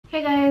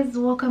Hey guys,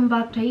 welcome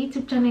back to our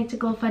YouTube channel. To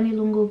go Fanny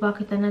Lungu back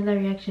with another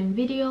reaction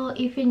video.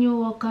 If you're new,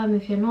 welcome.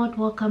 If you're not,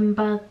 welcome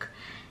back.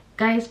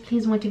 Guys,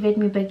 please motivate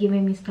me by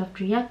giving me stuff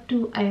to react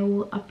to. I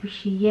will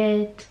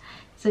appreciate.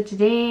 So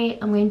today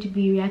I'm going to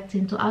be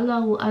reacting to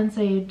Allah will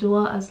answer your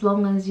dua as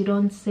long as you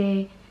don't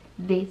say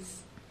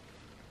this.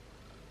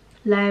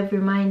 Live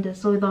reminder.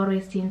 So without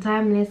wasting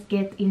time, let's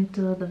get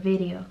into the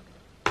video.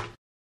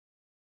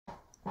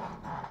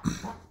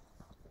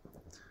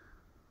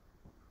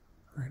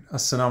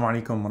 Assalamu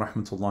alaikum wa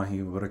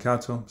rahmatullahi wa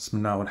barakatuh.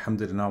 Bismillah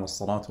walhamdulillah wa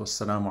salatu wa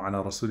salamu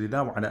ala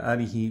rasulillah wa ala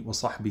alihi wa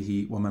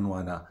sahbihi wa man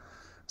wala.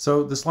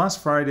 So this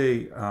last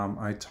Friday,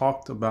 I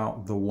talked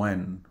about the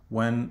when.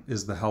 When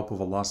is the help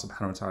of Allah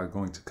subhanahu wa ta'ala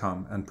going to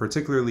come? And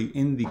particularly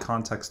in the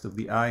context of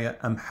the ayah,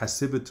 Am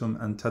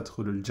hasibatum an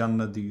tadkhulul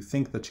jannah? Do you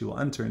think that you will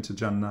enter into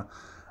Jannah?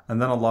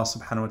 And then Allah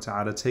subhanahu wa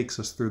ta'ala takes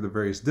us through the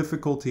various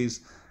difficulties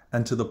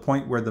and to the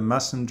point where the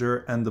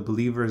messenger and the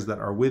believers that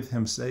are with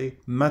him say,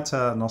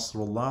 Mata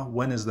nasrullah,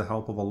 when is the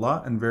help of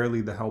Allah? And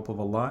verily the help of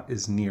Allah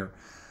is near.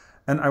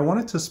 And I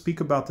wanted to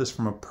speak about this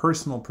from a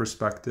personal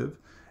perspective,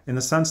 in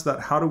the sense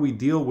that how do we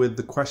deal with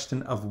the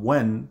question of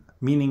when,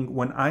 meaning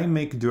when I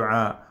make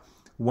dua,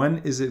 when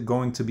is it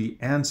going to be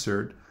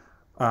answered,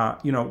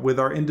 with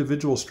our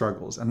individual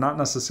struggles and not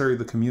necessarily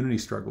the community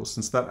struggles,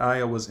 since that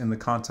ayah was in the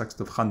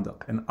context of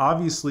Khandaq. And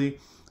obviously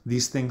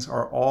these things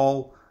are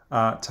all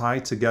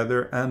tied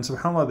together, and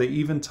subhanAllah, they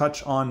even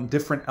touch on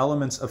different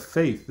elements of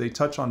faith. They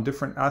touch on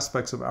different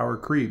aspects of our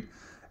creed.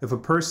 If a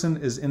person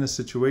is in a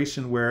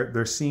situation where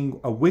they're seeing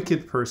a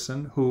wicked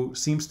person who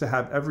seems to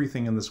have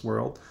everything in this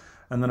world,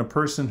 and then a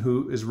person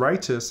who is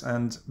righteous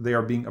and they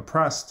are being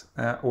oppressed,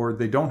 or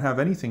they don't have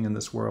anything in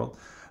this world,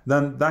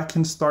 then that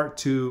can start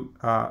to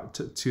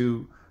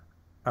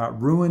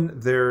ruin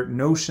their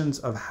notions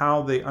of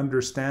how they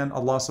understand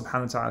Allah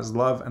subhanahu wa ta'ala's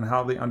love and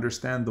how they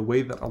understand the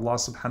way that Allah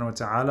subhanahu wa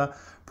ta'ala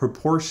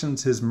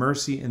proportions His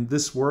mercy in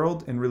this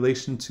world in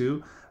relation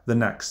to the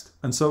next.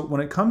 And so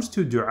when it comes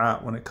to dua,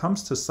 when it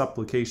comes to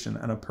supplication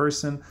and a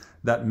person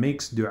that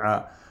makes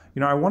dua,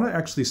 I want to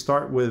actually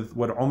start with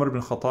what Umar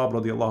ibn Khattab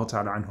radiallahu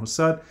ta'ala anhu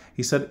said.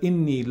 He said,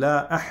 Inni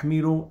la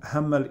ahmilu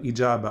hamma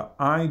al-ijaba.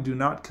 I do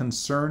not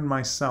concern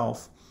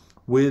myself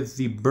with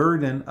the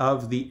burden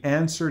of the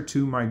answer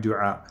to my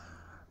dua.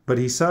 But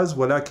he says,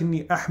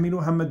 وَلَكِنِّي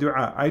أَحْمِلُ هَمَّ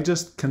دُعَاء. I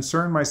just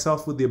concern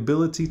myself with the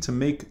ability to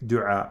make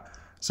dua.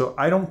 So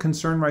I don't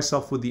concern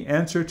myself with the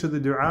answer to the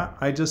dua,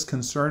 I just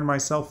concern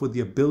myself with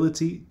the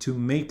ability to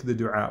make the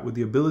dua, with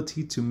the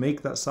ability to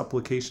make that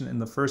supplication in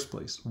the first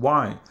place.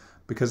 Why?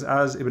 Because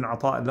as Ibn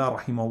Ata'illah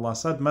rahimahullah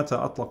said, مَتَى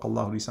أَطْلَقَ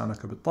اللَّهُ لِسَانَكَ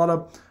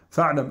بِالطَّلَبِ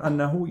فَاعْلَمْ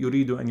أَنَّهُ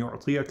يُرِيدُ أَنْ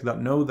يُعْطِيَكَ.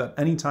 That know that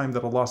any time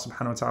that Allah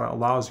subhanahu wa ta'ala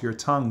allows your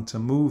tongue to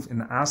move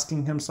in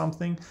asking Him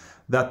something,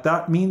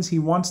 that means He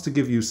wants to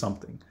give you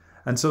something.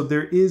 And so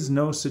there is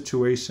no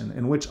situation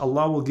in which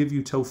Allah will give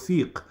you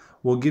tawfiq,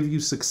 will give you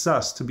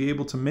success to be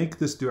able to make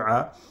this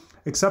dua,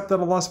 except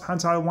that Allah subhanahu wa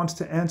ta'ala wants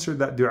to answer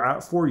that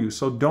dua for you.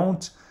 So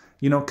don't,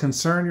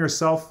 concern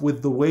yourself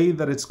with the way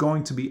that it's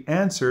going to be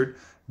answered.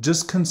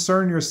 Just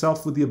concern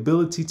yourself with the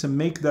ability to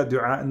make that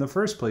dua in the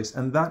first place.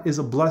 And that is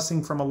a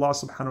blessing from Allah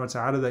subhanahu wa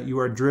ta'ala, that you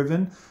are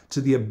driven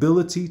to the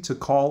ability to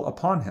call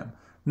upon Him.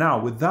 Now,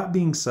 with that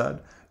being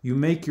said, you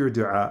make your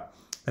dua,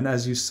 and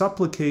as you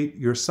supplicate,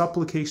 your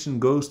supplication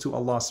goes to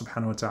Allah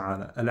subhanahu wa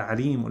ta'ala,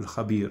 Al-Alim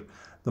Al-Khabir,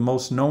 the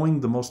most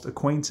knowing, the most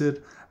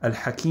acquainted,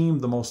 Al-Hakim,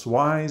 the most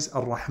wise,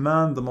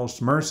 Al-Rahman, the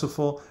most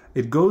merciful.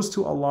 It goes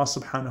to Allah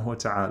subhanahu wa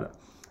ta'ala.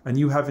 And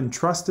you have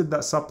entrusted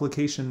that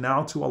supplication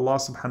now to Allah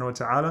subhanahu wa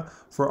ta'ala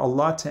for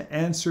Allah to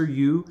answer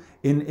you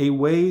in a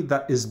way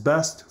that is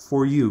best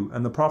for you.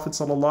 And the Prophet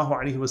sallallahu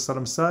alaihi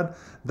wasallam said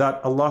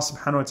that Allah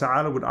subhanahu wa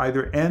ta'ala would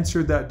either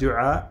answer that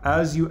dua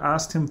as you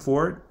asked Him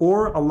for it,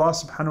 or Allah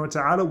subhanahu wa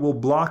ta'ala will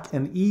block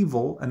an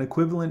evil, an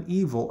equivalent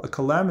evil, a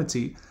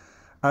calamity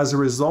as a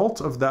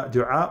result of that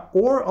dua,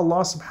 or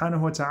Allah subhanahu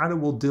wa ta'ala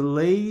will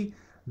delay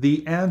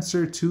the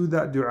answer to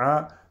that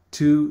dua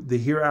to the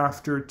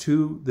hereafter,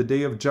 to the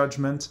day of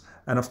judgment.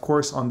 And of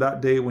course, on that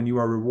day when you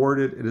are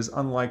rewarded, it is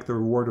unlike the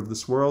reward of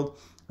this world.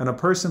 And a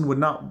person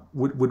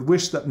would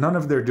wish that none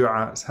of their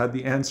du'as had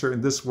the answer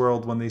in this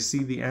world when they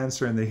see the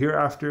answer in the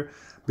hereafter,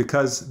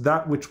 because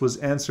that which was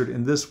answered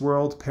in this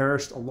world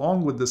perished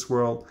along with this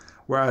world,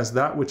 whereas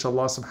that which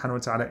Allah subhanahu wa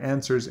ta'ala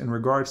answers in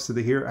regards to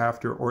the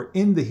hereafter or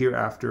in the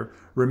hereafter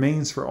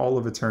remains for all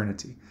of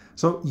eternity.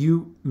 So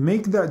you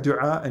make that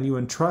dua and you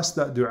entrust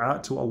that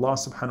dua to Allah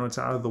subhanahu wa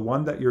ta'ala, the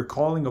one that you're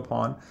calling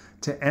upon,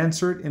 to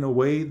answer it in a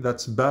way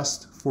that's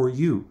best for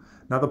you.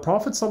 Now the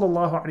Prophet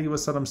sallallahu alaihi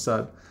wasallam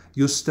said,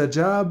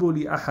 يُسْتَجَابُ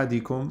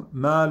لِأَحَدِكُمْ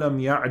مَا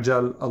لَمْ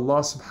يَعْجَلْ.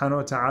 Allah subhanahu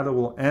wa ta'ala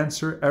will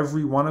answer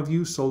every one of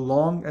you so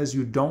long as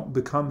you don't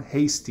become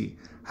hasty.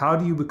 How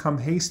do you become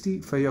hasty?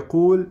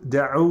 فَيَقُولْ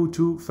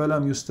دَعُوتُ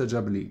فَلَمْ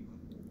يُسْتَجَبْ لِي.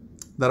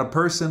 That a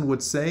person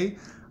would say,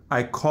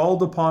 I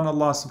called upon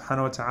Allah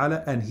subhanahu wa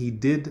ta'ala and He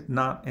did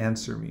not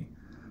answer me.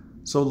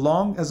 So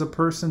long as a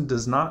person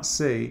does not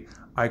say,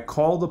 I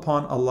called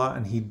upon Allah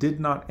and He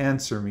did not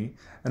answer me.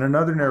 In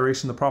another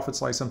narration, the Prophet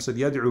ﷺ said,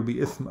 يَدْعُ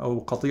بِإِثْمٍ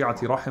أَوْ قَطِيعَةِ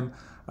رَحِمٍ.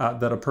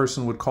 that a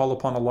person would call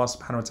upon Allah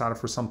subhanahu wa ta'ala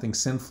for something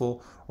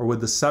sinful, or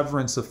with the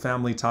severance of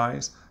family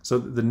ties. So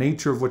the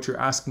nature of what you're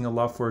asking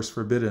Allah for is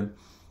forbidden.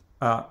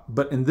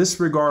 But in this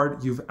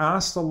regard, you've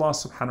asked Allah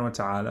subhanahu wa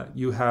ta'ala,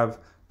 you have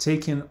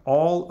taken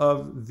all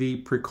of the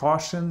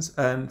precautions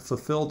and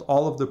fulfilled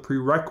all of the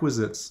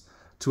prerequisites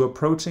to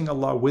approaching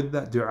Allah with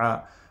that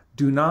dua.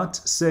 Do not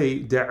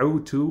say,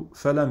 da'utu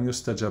falam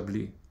yustajab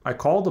li. I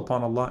called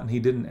upon Allah and He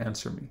didn't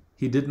answer me.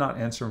 He did not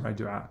answer my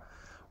dua.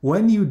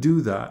 When you do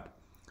that,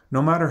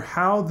 no matter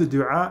how the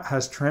dua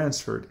has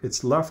transferred,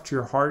 it's left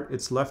your heart,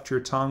 it's left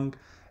your tongue,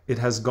 it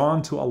has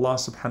gone to Allah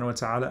subhanahu wa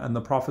ta'ala, and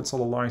the Prophet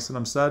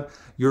ﷺ said,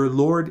 your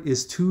Lord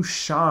is too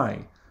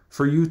shy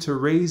for you to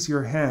raise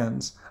your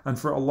hands and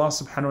for Allah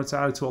subhanahu wa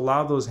ta'ala to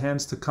allow those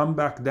hands to come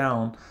back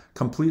down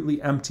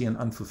completely empty and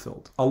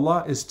unfulfilled.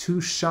 Allah is too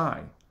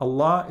shy.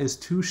 Allah is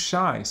too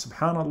shy,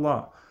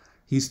 subhanallah.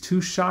 He's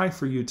too shy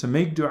for you to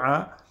make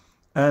dua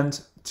and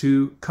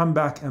to come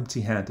back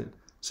empty-handed.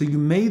 So you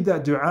made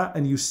that dua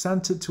and you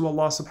sent it to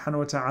Allah subhanahu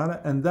wa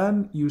ta'ala, and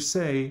then you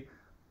say,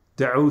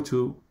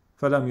 da'utu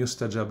falam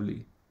yustajab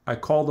li. I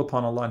called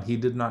upon Allah and He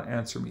did not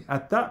answer me.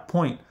 At that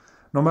point,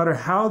 no matter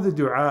how the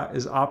dua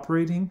is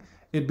operating,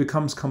 it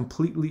becomes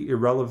completely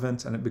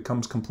irrelevant and it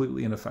becomes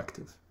completely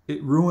ineffective.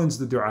 It ruins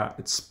the dua,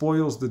 it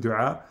spoils the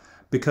dua,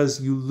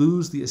 because you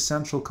lose the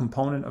essential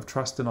component of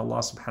trust in Allah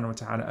subhanahu wa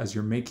ta'ala as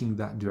you're making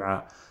that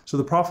dua. So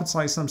the Prophet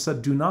ﷺ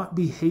said, do not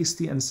be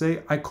hasty and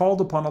say, I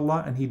called upon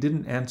Allah and He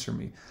didn't answer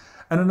me.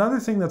 And another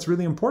thing that's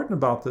really important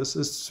about this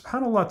is,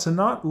 subhanAllah, to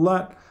not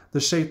let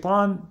the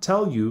shaitan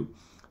tell you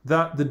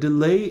that the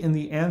delay in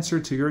the answer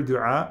to your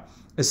dua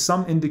is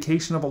some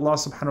indication of Allah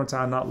subhanahu wa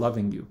ta'ala not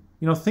loving you.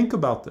 You know, think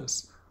about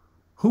this.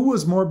 Who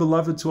was more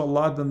beloved to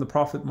Allah than the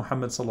Prophet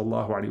Muhammad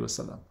sallallahu alaihi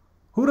wasallam?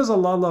 Who does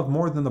Allah love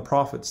more than the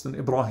prophets, than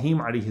Ibrahim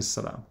alayhi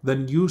salam,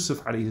 than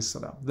Yusuf alayhi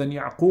salam, than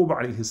Yaqub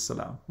alayhi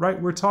salam,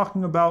 right? We're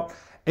talking about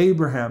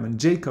Abraham and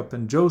Jacob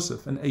and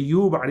Joseph and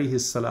Ayyub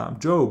alayhi salam,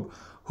 Job.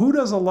 Who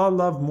does Allah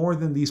love more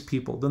than these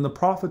people, than the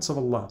prophets of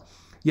Allah?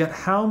 Yet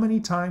how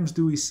many times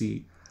do we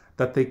see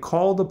that they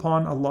called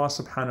upon Allah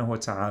subhanahu wa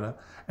ta'ala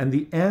and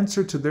the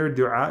answer to their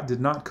dua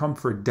did not come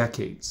for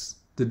decades,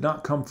 did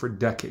not come for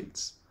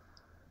decades?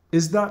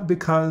 Is that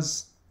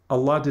because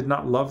Allah did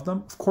not love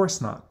them? Of course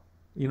not.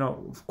 You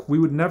know, we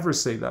would never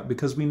say that,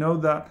 because we know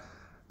that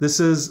this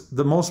is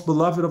the most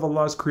beloved of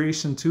Allah's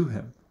creation to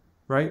Him,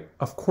 right?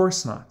 Of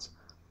course not.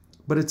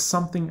 But it's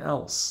something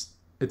else.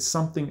 It's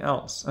something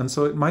else. And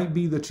so it might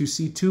be that you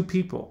see two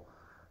people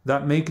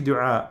that make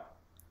dua,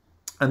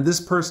 and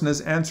this person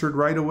is answered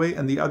right away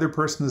and the other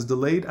person is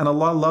delayed, and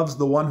Allah loves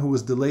the one who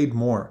was delayed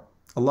more.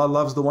 Allah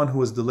loves the one who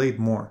was delayed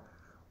more.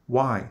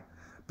 Why?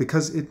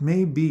 Because it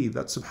may be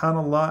that,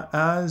 subhanAllah,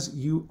 as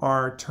you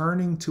are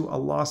turning to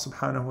Allah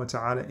subhanahu wa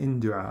ta'ala in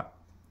dua,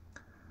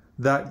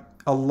 that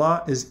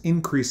Allah is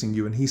increasing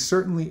you, and He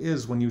certainly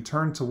is when you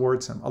turn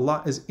towards Him.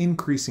 Allah is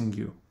increasing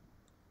you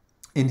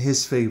in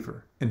His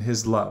favor, in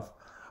His love.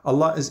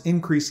 Allah is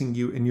increasing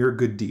you in your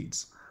good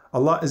deeds.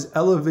 Allah is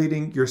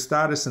elevating your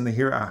status in the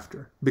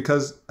hereafter,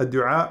 because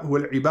ad-du'a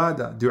wal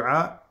ibadah,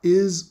 dua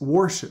is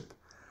worship.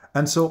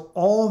 And so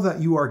all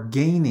that you are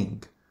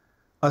gaining,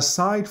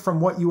 aside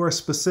from what you are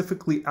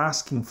specifically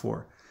asking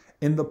for,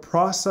 in the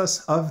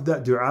process of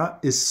that dua,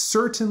 is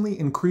certainly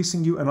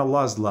increasing you in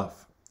Allah's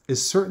love.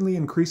 Is certainly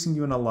increasing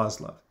you in Allah's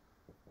love.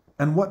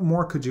 And what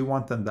more could you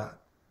want than that?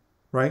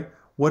 Right?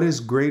 What is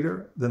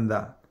greater than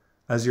that?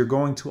 As you're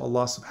going to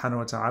Allah subhanahu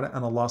wa ta'ala,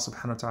 and Allah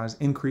subhanahu wa ta'ala is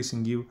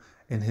increasing you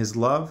in His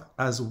love,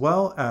 as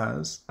well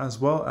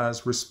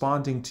as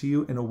responding to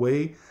you in a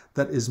way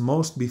that is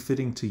most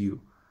befitting to you.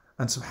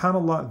 And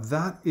subhanAllah,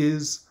 that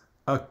is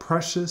a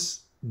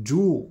precious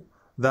jewel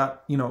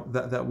that, you know,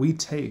 that we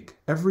take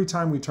every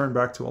time we turn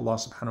back to Allah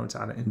subhanahu wa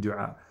ta'ala in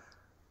dua,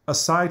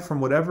 aside from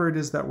whatever it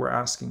is that we're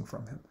asking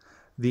from Him.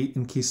 The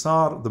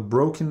inkisar, the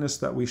brokenness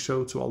that we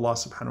show to Allah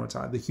subhanahu wa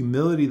ta'ala, the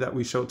humility that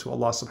we show to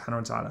Allah subhanahu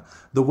wa ta'ala,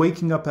 the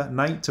waking up at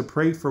night to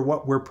pray for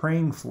what we're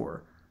praying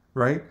for,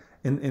 right?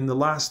 In the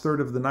last third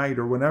of the night,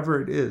 or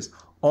whenever it is,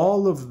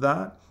 all of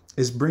that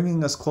is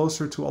bringing us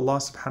closer to Allah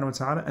subhanahu wa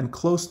ta'ala, and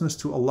closeness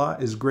to Allah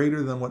is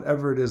greater than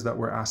whatever it is that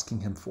we're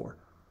asking Him for.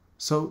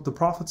 So the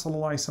Prophet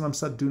ﷺ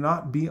said, do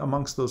not be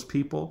amongst those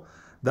people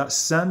that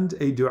send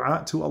a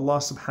dua to Allah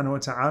subhanahu wa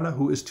ta'ala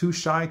who is too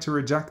shy to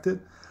reject it,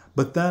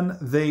 but then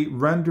they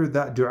render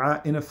that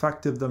dua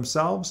ineffective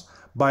themselves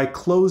by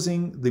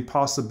closing the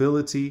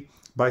possibility,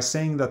 by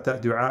saying that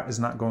that dua is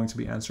not going to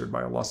be answered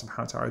by Allah subhanahu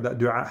wa ta'ala, that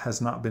dua has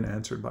not been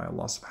answered by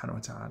Allah subhanahu wa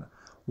ta'ala.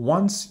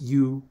 Once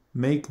you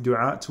make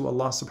dua to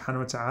Allah subhanahu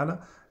wa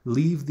ta'ala,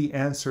 leave the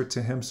answer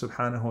to Him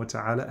subhanahu wa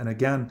ta'ala. And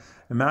again,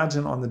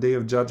 imagine on the Day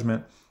of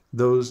Judgment,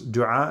 those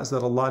du'as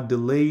that Allah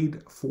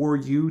delayed for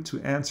you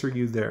to answer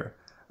you there,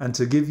 and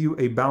to give you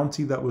a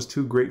bounty that was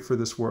too great for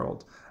this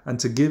world, and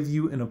to give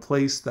you in a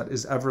place that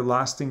is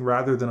everlasting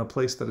rather than a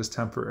place that is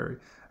temporary.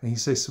 And you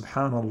say,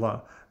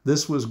 subhanallah,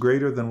 this was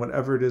greater than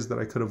whatever it is that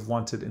I could have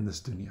wanted in this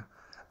dunya.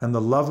 And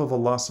the love of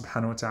Allah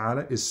subhanahu wa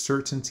ta'ala is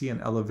certainty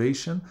and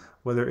elevation,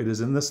 whether it is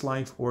in this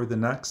life or the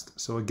next.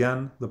 So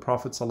again, the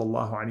Prophet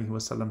sallallahu alaihi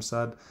wasallam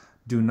said,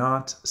 do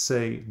not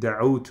say,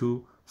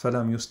 da'utu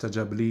falam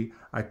yustajab li,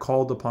 I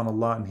called upon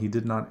Allah and He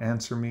did not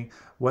answer me.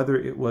 Whether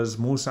it was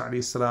Musa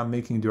alayhi salam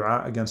making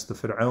dua against the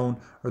Fir'aun,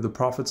 or the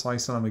Prophet sallallahu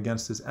alaihi wasallam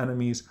against his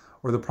enemies,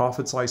 or the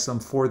Prophet sallallahu alaihi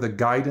wasallam for the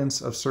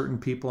guidance of certain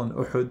people in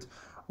Uhud,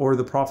 or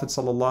the Prophet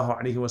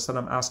sallallahu alaihi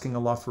wasallam asking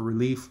Allah for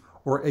relief,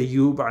 or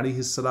Ayyub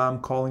alayhi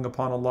salam calling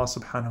upon Allah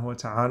subhanahu wa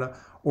ta'ala,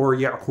 or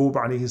Ya'qub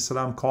alayhi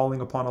salam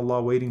calling upon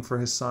Allah waiting for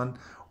his son,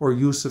 or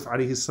Yusuf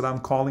alayhi salam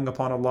calling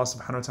upon Allah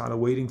subhanahu wa ta'ala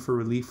waiting for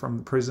relief from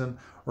the prison,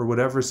 or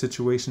whatever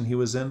situation he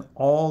was in.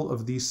 All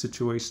of these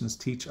situations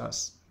teach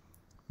us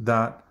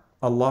that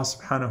Allah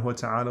subhanahu wa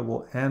ta'ala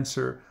will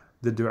answer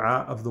the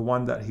dua of the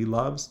one that He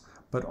loves,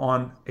 but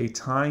on a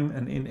time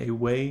and in a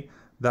way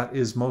that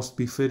is most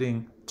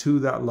befitting to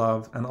that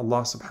love. And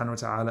Allah subhanahu wa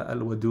ta'ala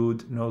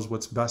al-Wadud knows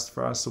what's best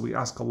for us. So we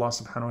ask Allah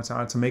subhanahu wa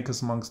ta'ala to make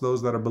us amongst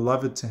those that are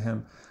beloved to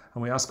Him.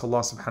 And we ask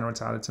Allah subhanahu wa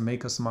ta'ala to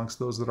make us amongst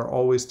those that are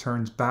always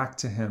turned back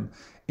to Him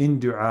in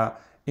dua,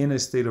 in a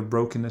state of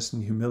brokenness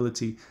and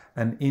humility,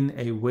 and in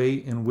a way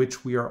in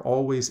which we are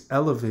always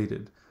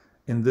elevated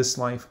in this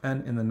life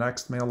and in the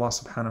next. May Allah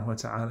subhanahu wa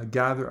ta'ala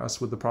gather us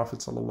with the Prophet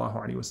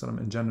sallallahu alaihi wasallam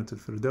in Jannat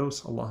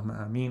al-Firdaus.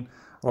 Allahumma ameen.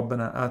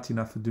 ربنا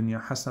آتنا في الدنيا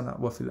حسنة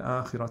وفي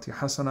الآخرة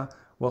حسنة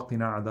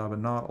وقنا عذاب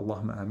النار.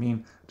 اللهم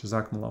آمين.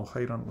 جزاكم الله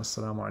خيرا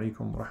والسلام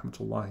عليكم ورحمة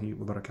الله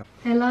وبركاته.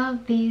 I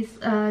love these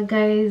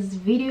guys'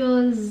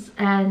 videos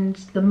and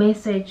the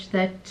message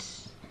that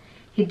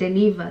he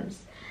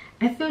delivers.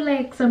 I feel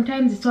like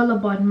sometimes it's all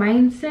about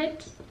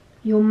mindset.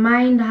 Your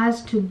mind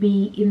has to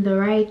be in the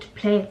right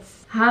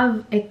place.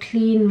 Have a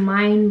clean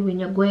mind when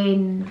you're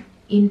going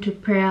into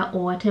prayer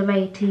or whatever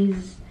it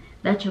is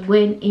that you're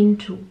going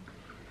into.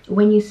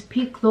 When you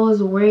speak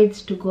those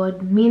words to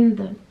God, mean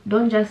them.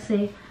 Don't just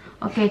say,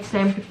 okay, it's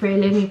time to pray,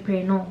 let me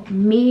pray. No,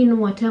 mean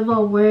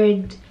whatever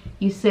word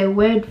you say,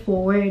 word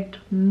for word.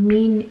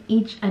 Mean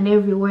each and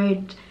every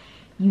word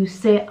you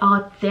say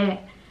out there.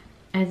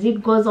 As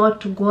it goes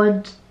out to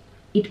God,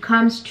 it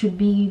comes to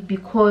be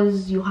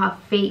because you have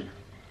faith.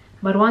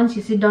 But once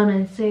you sit down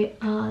and say,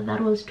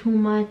 that was too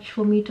much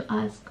for me to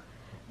ask,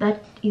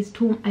 that is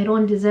too, I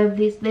don't deserve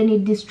this, then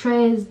it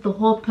destroys the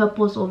whole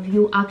purpose of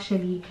you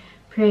actually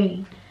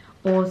praying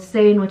or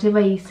saying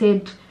whatever you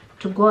said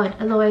to God.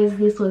 Otherwise,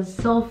 this was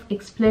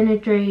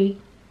self-explanatory.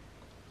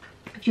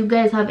 If you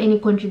guys have any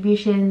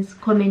contributions,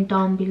 comment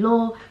down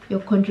below. Your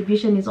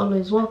contribution is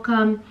always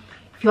welcome.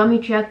 If you want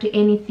me to react to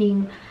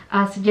anything,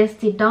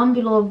 suggest it down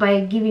below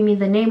by giving me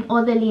the name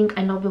or the link,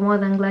 and I'll be more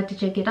than glad to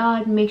check it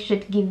out. Make sure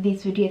to give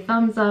this video a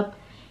thumbs up,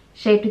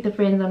 share it with your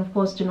friends, and of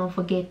course do not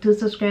forget to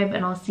subscribe,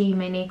 and I'll see you in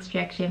my next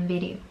reaction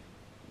video.